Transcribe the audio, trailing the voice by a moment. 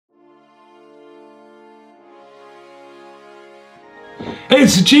Hey,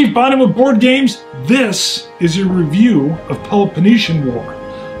 it's the Chief Bonding with Board Games. This is a review of Peloponnesian War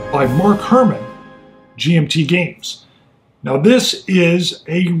by Mark Herman, GMT Games. Now this is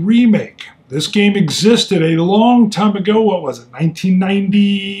a remake. This game existed a long time ago. What was it,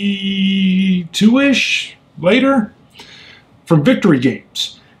 1992-ish, later? From REVEIW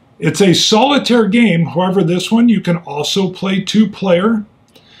Games. It's a solitaire game. However, this one you can also play two-player.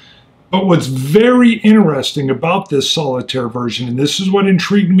 But what's very interesting about this solitaire version, and this is what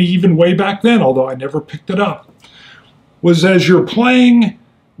intrigued me even way back then, although I never picked it up, was as you're playing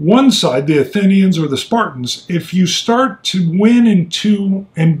one side, the Athenians or the Spartans, if you start to win and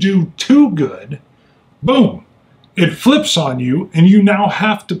do too good, boom, it flips on you, and you now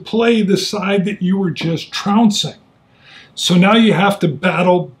have to play the side that you were just trouncing. So now you have to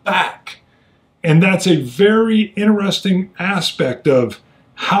battle back. And that's a very interesting aspect of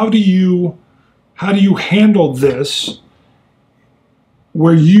how do you handle this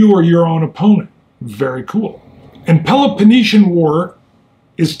where you are your own opponent? Very cool. And Peloponnesian War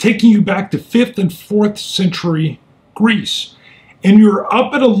is taking you back to 5th and 4th century Greece. And you're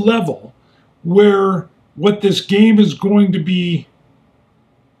up at a level where what this game is going to be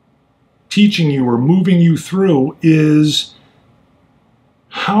teaching you or moving you through is,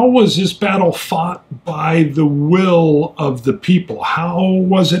 how was this battle fought by the will of the people? How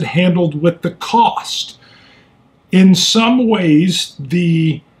was it handled with the cost? In some ways,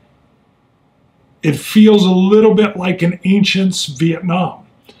 it feels a little bit like an ancient Vietnam.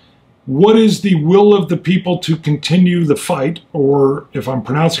 What is the will of the people to continue the fight, or if I'm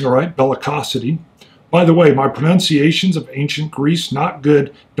pronouncing it right, bellicosity? By the way, my pronunciations of ancient Greece, not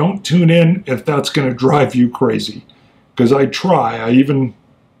good. Don't tune in if that's going to drive you crazy, because I try. I even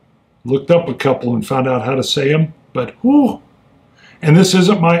looked up a couple and found out how to say them, but whew. And this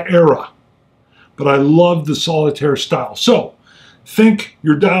isn't my era, but I love the solitaire style. So think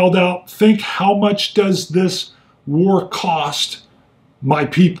you're dialed out. Think, how much does this war cost my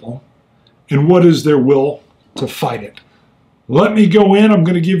people, and what is their will to fight it? Let me go in. I'm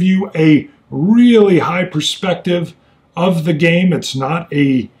going to give you a really high perspective of the game. It's not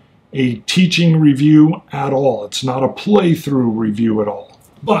a teaching review at all. It's not a playthrough review at all.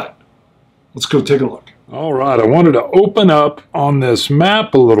 But let's go take a look. All right, I wanted to open up on this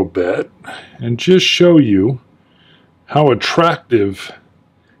map a little bit and just show you how attractive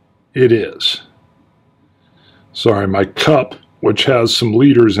it is. Sorry, my cup, which has some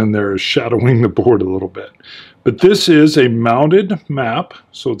leaders in there, is shadowing the board a little bit. But this is a mounted map,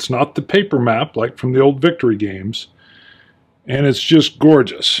 so it's not the paper map like from the old REVEIW games, and it's just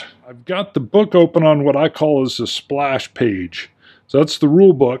gorgeous. I've got the book open on what I call as the splash page. So that's the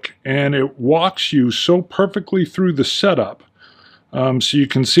rule book, and it walks you so perfectly through the setup. So you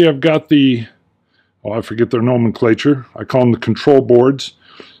can see I've got the, oh, I forget their nomenclature. I call them the control boards.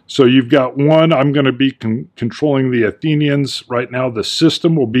 So you've got one, I'm going to be controlling the Athenians. Right now the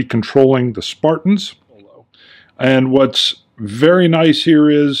system will be controlling the Spartans. And what's very nice here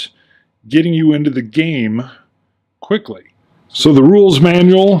is getting you into the game quickly. So the rules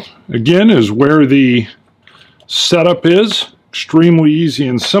manual, again, is where the setup is. Extremely easy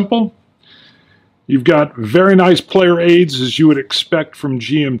and simple. You've got very nice player aids, as you would expect from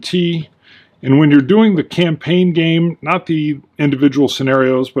GMT. And when you're doing the campaign game, not the individual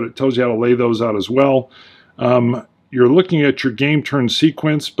scenarios, but it tells you how to lay those out as well. You're looking at your game turn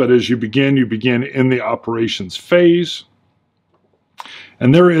sequence, but as you begin in the operations phase.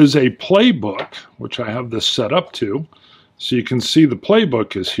 And there is a playbook, which I have this set up to. So you can see the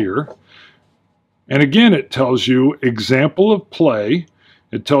playbook is here. And again, it tells you example of play.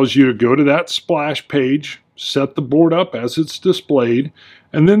 It tells you to go to that splash page, set the board up as it's displayed,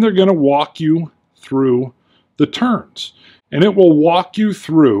 and then they're going to walk you through the turns. And it will walk you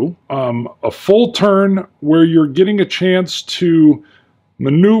through a full turn where you're getting a chance to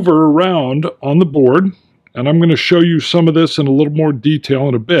maneuver around on the board. And I'm going to show you some of this in a little more detail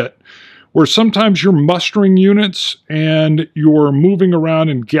in a bit, where sometimes you're mustering units and you're moving around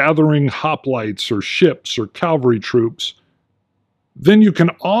and gathering hoplites or ships or cavalry troops. Then you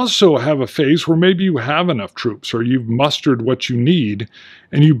can also have a phase where maybe you have enough troops or you've mustered what you need,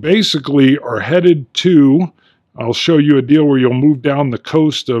 and you basically are headed to, I'll show you a deal where you'll move down the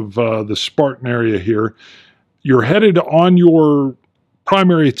coast of the Spartan area here. You're headed on your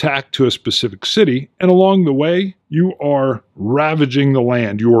primary attack to a specific city, and along the way, you are ravaging the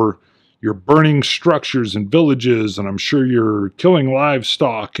land. You're burning structures and villages, and I'm sure you're killing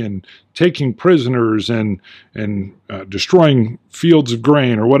livestock and taking prisoners and destroying fields of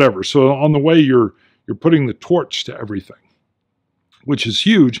grain or whatever. So on the way, you're putting the torch to everything, which is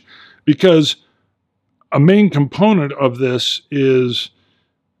huge, because a main component of this is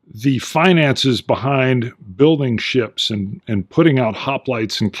the finances behind building ships and putting out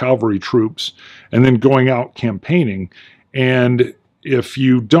hoplites and cavalry troops and then going out campaigning. And if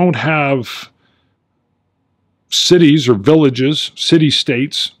you don't have cities or villages,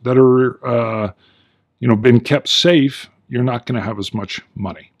 city-states that are, been kept safe, you're not going to have as much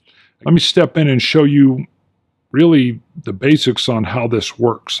money. Let me step in and show you really the basics on how this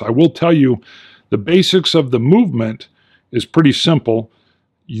works. I will tell you the basics of the movement is pretty simple.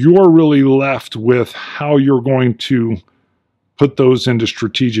 You're really left with how you're going to put those into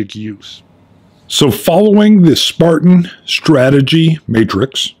strategic use. So following the Spartan strategy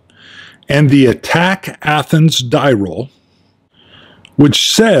matrix and the attack Athens die roll,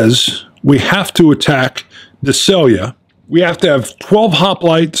 which says we have to attack Decilia, we have to have 12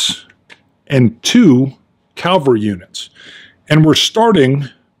 hoplites and 2 cavalry units. And we're starting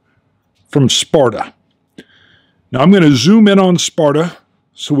from Sparta. Now I'm going to zoom in on Sparta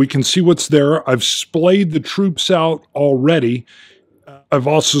so we can see what's there. I've splayed the troops out already. I've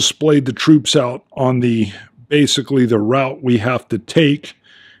also splayed the troops out on basically the route we have to take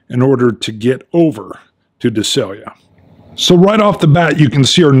in order to get over to Decilia. So right off the bat, you can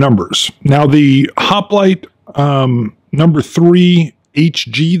see our numbers. Now the hoplite number 3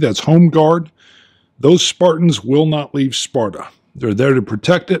 HG, that's Home Guard, those Spartans will not leave Sparta. They're there to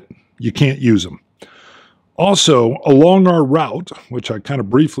protect it. You can't use them. Also, along our route, which I kind of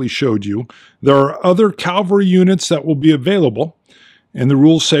briefly showed you, there are other cavalry units that will be available. And the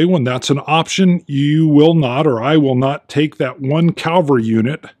rules say when that's an option, you will not, or I will not take that one cavalry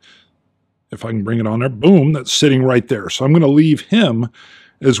unit, if I can bring it on there, boom, that's sitting right there. So I'm going to leave him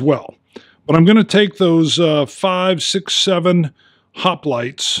as well. But I'm going to take those 5, 6, 7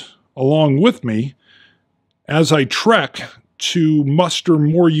 hoplites along with me as I trek to muster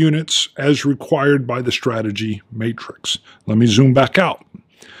more units as required by the strategy matrix. Let me zoom back out.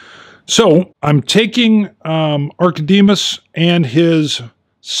 So I'm taking Archidemus and his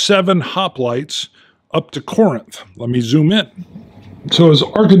 7 hoplites up to Corinth. Let me zoom in. So as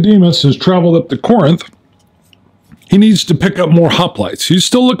Archidemus has traveled up to Corinth, he needs to pick up more hoplites. He's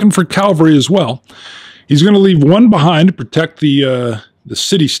still looking for cavalry as well. He's going to leave 1 behind to protect the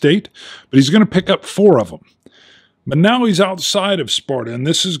city-state, but he's going to pick up 4 of them. But now he's outside of Sparta, and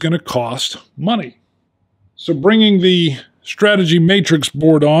this is going to cost money. So bringing the strategy matrix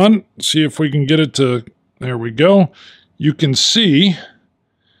board on, see if we can get it to, there we go. You can see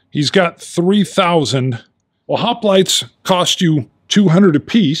he's got 3,000. Well, hoplites cost you 200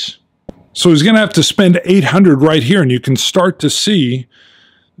 apiece. So he's going to have to spend 800 right here, and you can start to see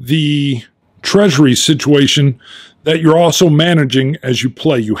the treasury situation that you're also managing as you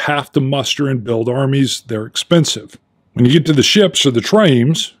play. You have to muster and build armies. They're expensive. When you get to the ships or the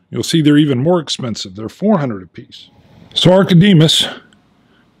triremes, you'll see they're even more expensive. They're 400 apiece. So Archidemus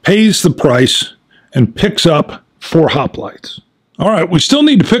pays the price and picks up 4 hoplites. All right, we still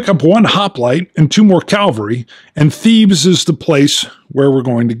need to pick up 1 hoplite and 2 more cavalry, and Thebes is the place where we're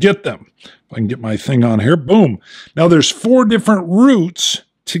going to get them. If I can get my thing on here, boom. Now there's 4 different routes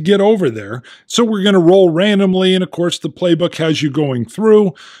to get over there. So we're going to roll randomly, and of course the playbook has you going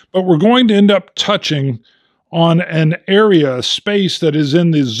through, but we're going to end up touching on an area, a space that is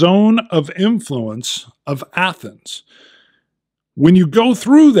in the zone of influence of Athens. When you go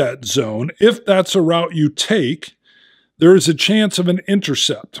through that zone, if that's a route you take, there is a chance of an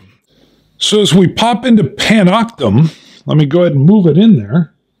intercept. So as we pop into Panoctum, let me go ahead and move it in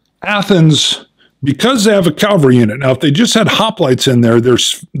there. Athens, because they have a cavalry unit. Now, if they just had hoplites in there,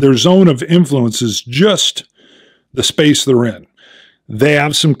 their zone of influence is just the space they're in. They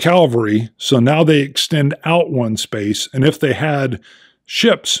have some cavalry, so now they extend out 1 space. And if they had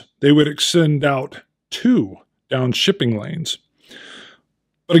ships, they would extend out 2 down shipping lanes.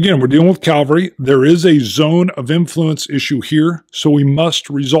 But again, we're dealing with cavalry. There is a zone of influence issue here, so we must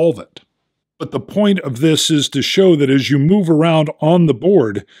resolve it. But the point of this is to show that as you move around on the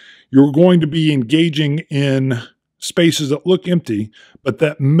board, you're going to be engaging in spaces that look empty, but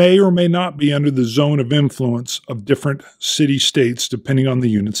that may or may not be under the zone of influence of different city-states, depending on the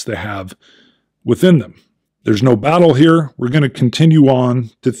units they have within them. There's no battle here. We're going to continue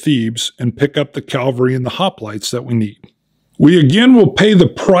on to Thebes and pick up the cavalry and the hoplites that we need. We again will pay the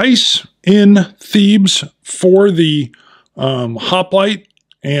price in Thebes for the hoplite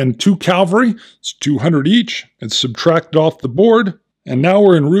and 2 cavalry. It's 200 each. It's subtracted off the board. And now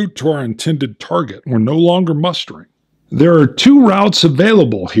we're en route to our intended target. We're no longer mustering. There are 2 routes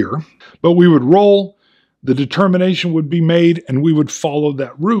available here, but we would roll, the determination would be made, and we would follow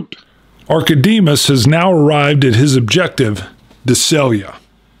that route. Archidemus has now arrived at his objective, Decilia,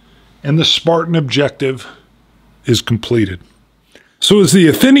 and the Spartan objective is completed. So as the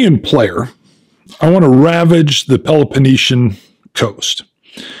Athenian player, I want to ravage the Peloponnesian coast.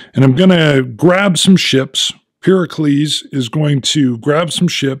 And I'm going to grab some ships. Pericles is going to grab some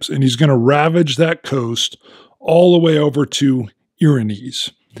ships, and he's going to ravage that coast all the way over to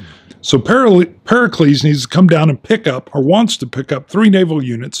Erinys. So Pericles needs to come down and pick up, or wants to pick up, 3 naval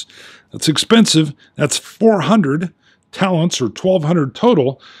units. That's expensive. That's 400 talents, or 1,200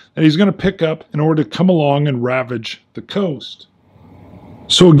 total, that he's going to pick up in order to come along and ravage the coast.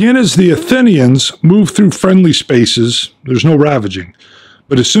 So again, as the Athenians move through friendly spaces, there's no ravaging.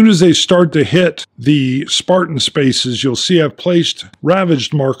 But as soon as they start to hit the Spartan spaces, you'll see I've placed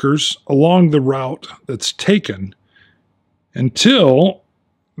ravaged markers along the route that's taken until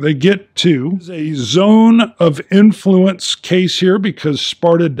they get to a zone of influence case here, because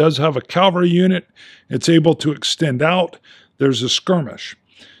Sparta does have a cavalry unit. It's able to extend out. There's a skirmish.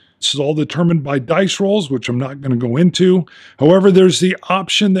 This is all determined by dice rolls, which I'm not going to go into. However, there's the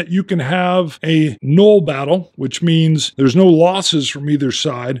option that you can have a null battle, which means there's no losses from either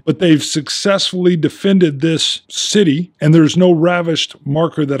side, but they've successfully defended this city, and there's no ravished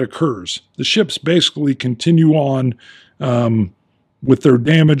marker that occurs. The ships basically continue on with their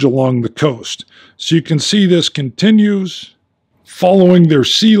damage along the coast. So you can see this continues following their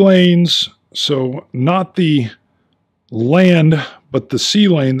sea lanes, so not the land, but the sea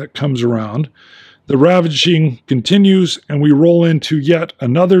lane that comes around. The ravaging continues, and we roll into yet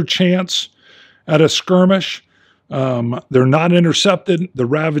another chance at a skirmish. They're not intercepted. The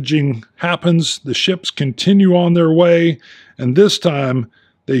ravaging happens. The ships continue on their way, and this time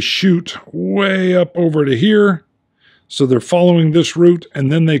they shoot way up over to here. So they're following this route,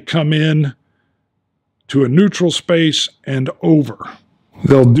 and then they come in to a neutral space and over.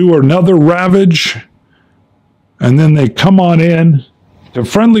 They'll do another ravage, and then they come on in to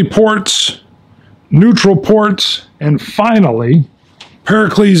friendly ports, neutral ports, and finally,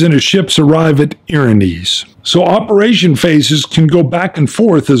 Pericles and his ships arrive at Erinys. So operation phases can go back and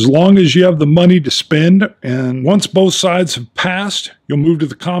forth as long as you have the money to spend, and once both sides have passed, you'll move to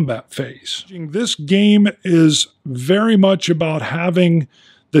the combat phase. This game is very much about having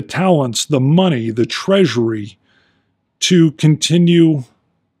the talents, the money, the treasury to continue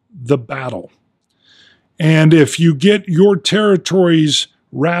the battle. And if you get your territories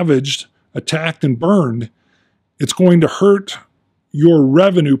ravaged, attacked, and burned, it's going to hurt your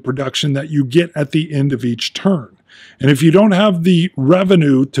revenue production that you get at the end of each turn. And if you don't have the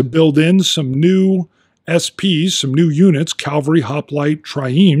revenue to build in some new SPs, some new units, cavalry, hoplite,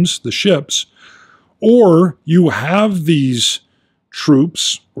 triremes, the ships, or you have these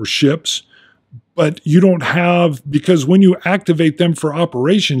troops or ships, but you don't have, because when you activate them for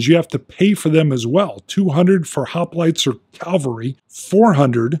operations, you have to pay for them as well. 200 for hoplites or cavalry,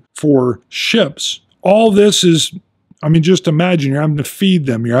 400 for ships. All this is, I mean, just imagine you're having to feed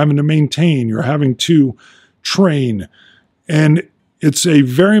them, you're having to maintain, you're having to train. And it's a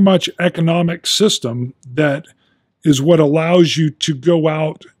very much economic system that is what allows you to go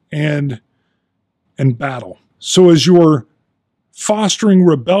out and battle. So as you're fostering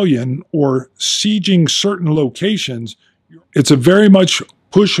rebellion or sieging certain locations, it's a very much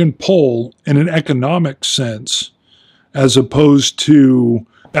push and pull in an economic sense, as opposed to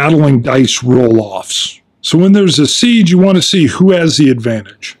battling dice roll-offs. So when there's a siege, you want to see who has the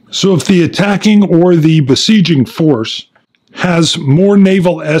advantage. So if the attacking or the besieging force has more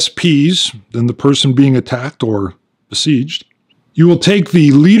naval SPs than the person being attacked or besieged, you will take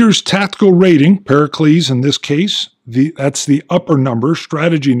the leader's tactical rating, Pericles in this case, that's the upper number,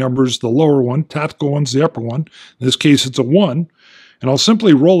 strategy number is the lower one, tactical one's the upper one. In this case, it's a 1, and I'll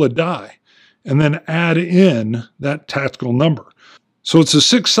simply roll a die and then add in that tactical number. So it's a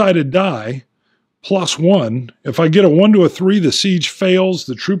 6-sided die plus 1. If I get a 1 to a 3, the siege fails.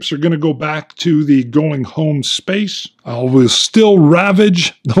 The troops are going to go back to the going home space. I will still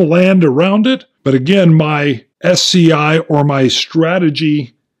ravage the land around it, but again, my SCI or my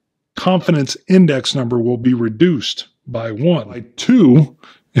strategy confidence index number will be reduced by 1, by 2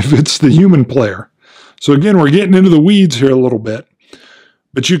 if it's the human player. So again, we're getting into the weeds here a little bit,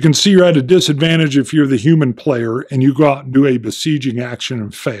 but you can see you're at a disadvantage if you're the human player and you go out and do a besieging action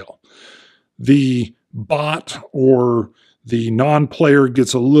and fail. The bot or the non-player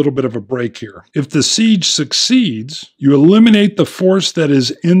gets a little bit of a break here. If the siege succeeds, you eliminate the force that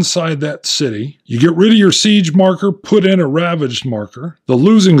is inside that city. You get rid of your siege marker, put in a ravaged marker. The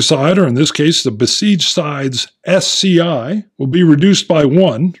losing side, or in this case, the besieged side's SCI, will be reduced by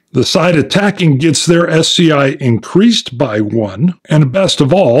 1. The side attacking gets their SCI increased by 1. And best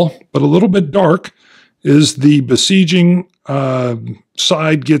of all, but a little bit dark, is the besieging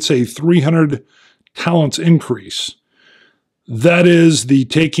side gets a 300 talents increase. That is the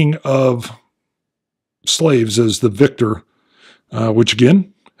taking of slaves as the victor, which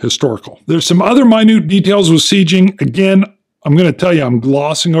again, historical. There's some other minute details with sieging. Again, I'm going to tell you, I'm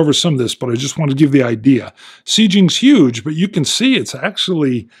glossing over some of this, but I just want to give the idea. Sieging's huge, but you can see it's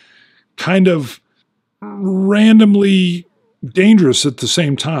actually kind of randomly dangerous at the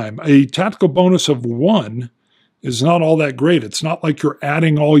same time. A tactical bonus of 1 is not all that great. It's not like you're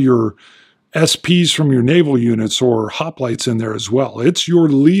adding all your SPs from your naval units or hoplites in there as well. It's your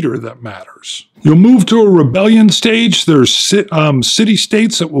leader that matters. You'll move to a rebellion stage. There's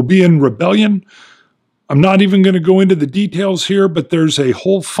city-states that will be in rebellion. I'm not even going to go into the details here, but there's a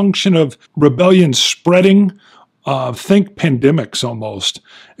whole function of rebellion spreading. Think pandemics almost,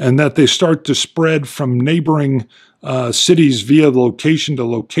 and that they start to spread from neighboring cities via location to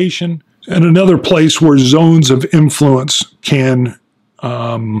location. And another place where zones of influence can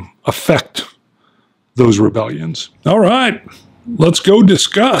affect those rebellions. All right, let's go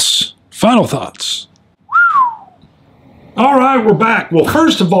discuss. Final thoughts. All right, we're back. Well,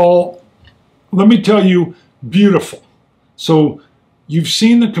 first of all, let me tell you, beautiful. So you've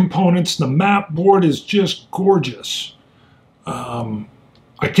seen the components. The map board is just gorgeous.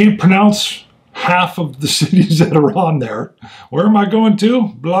 I can't pronounce half of the cities that are on there. Where am I going to?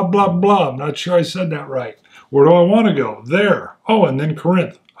 Blah, blah, blah. I'm not sure I said that right. Where do I want to go? There. Oh, and then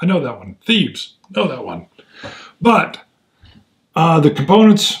Corinth. I know that one. Thebes. Know that one. But the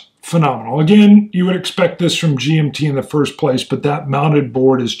components, phenomenal. Again, you would expect this from GMT in the first place, but that mounted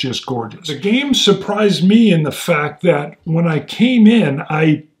board is just gorgeous. The game surprised me in the fact that when I came in,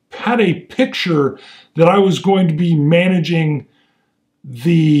 I had a picture that I was going to be managing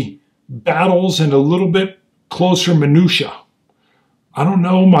the battles in a little bit closer minutia. I don't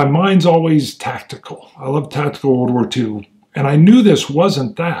know, my mind's always tactical. I love tactical World War II, and I knew this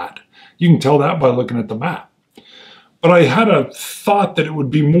wasn't that. You can tell that by looking at the map. But I had a thought that it would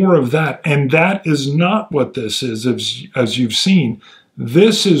be more of that, and that is not what this is, as you've seen.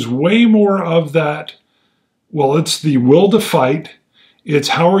 This is way more of that, well, it's the will to fight. It's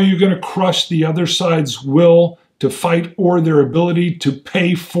how are you going to crush the other side's will to fight or their ability to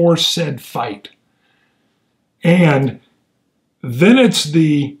pay for said fight. And then it's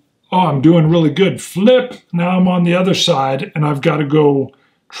the, oh, I'm doing really good, flip, now I'm on the other side, and I've got to go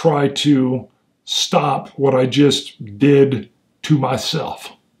try to stop what I just did to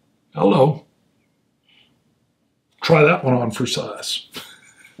myself. Hello. Try that one on for size.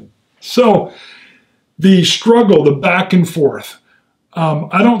 So the struggle, the back and forth.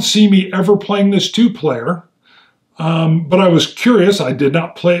 I don't see me ever playing this 2-player, but I was curious. I did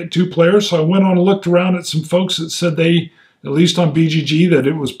not play it 2-player, so I went on and looked around at some folks that said they, at least on BGG, that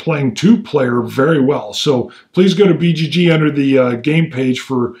it was playing 2-player very well. So please go to BGG under the game page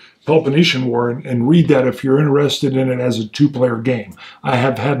for Peloponnesian War and read that if you're interested in it as a 2-player game. I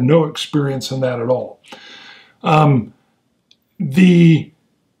have had no experience in that at all.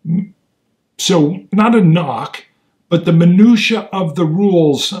 So not a knock, but the minutia of the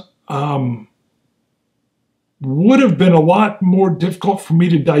rules would have been a lot more difficult for me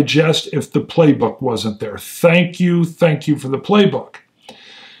to digest if the playbook wasn't there. Thank you for the playbook.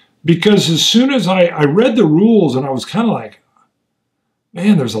 Because as soon as I read the rules and I was kind of like,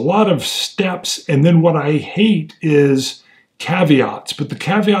 man, there's a lot of steps, and then what I hate is caveats, but the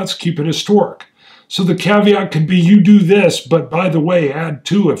caveats keep it historic. So the caveat could be, you do this, but by the way, add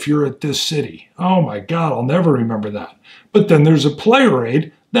 2 if you're at this city. Oh my God, I'll never remember that. But then there's a player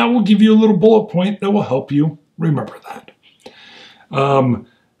aid that will give you a little bullet point that will help you remember that.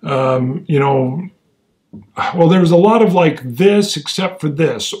 You know, well, there's a lot of like this except for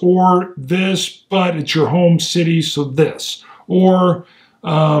this, or this, but it's your home city, so this. Or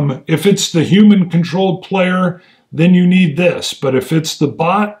if it's the human-controlled player, then you need this. But if it's the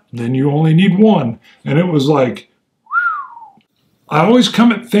bot, then you only need 1. And it was like, I always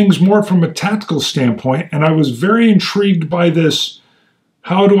come at things more from a tactical standpoint, and I was very intrigued by this.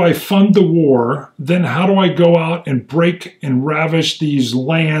 How do I fund the war? Then how do I go out and break and ravish these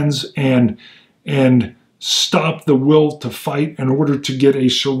lands and stop the will to fight in order to get a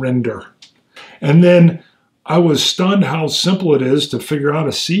surrender? And then I was stunned how simple it is to figure out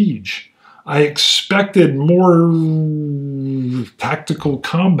a siege. I expected more tactical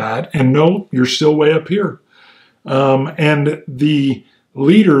combat, and no, you're still way up here. And the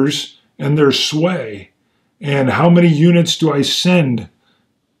leaders and their sway, and how many units do I send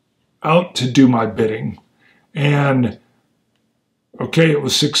out to do my bidding? And okay, it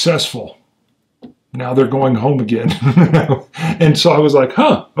was successful. Now they're going home again. And so I was like,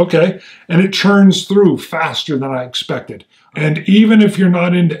 huh, okay. And it churns through faster than I expected. And even if you're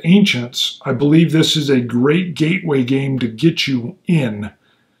not into Ancients, I believe this is a great gateway game to get you in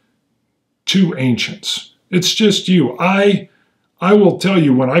to Ancients. It's just you. I will tell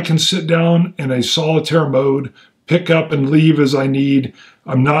you, when I can sit down in a solitaire mode, pick up and leave as I need,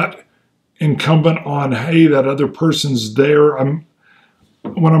 I'm not incumbent on, hey, that other person's there.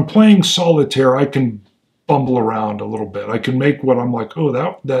 When I'm playing solitaire, I can bumble around a little bit. I can make what I'm like, oh,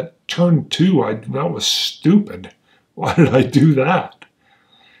 that turn 2, that was stupid. Why did I do that?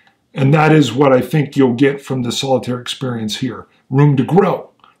 And that is what I think you'll get from the solitaire experience here. Room to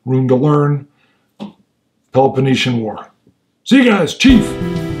grow, room to learn. Peloponnesian War. See you guys, Chief.